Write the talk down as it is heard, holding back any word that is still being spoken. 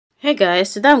Hey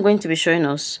guys, today I'm going to be showing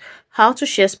us how to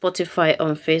share Spotify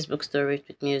on Facebook stories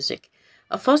with music.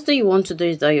 First thing you want to do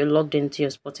is that you're logged into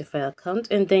your Spotify account,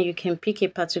 and then you can pick a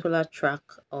particular track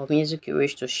or music you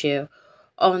wish to share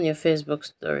on your Facebook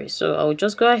story. So I'll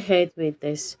just go ahead with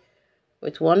this,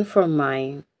 with one from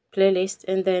my playlist,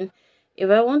 and then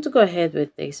if I want to go ahead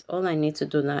with this, all I need to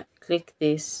do now, click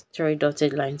these three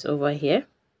dotted lines over here,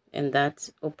 and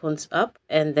that opens up.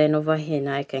 And then over here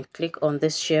now I can click on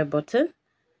this share button,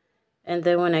 and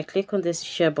then when I click on this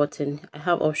share button, I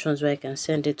have options where I can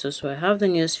send it to. So I have the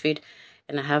news feed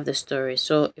and I have the stories.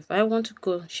 So if I want to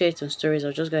go share it on stories,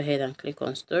 I'll just go ahead and click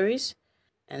on stories,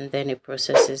 and then it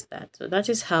processes that. So that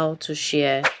is how to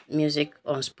share music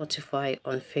on Spotify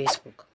on Facebook.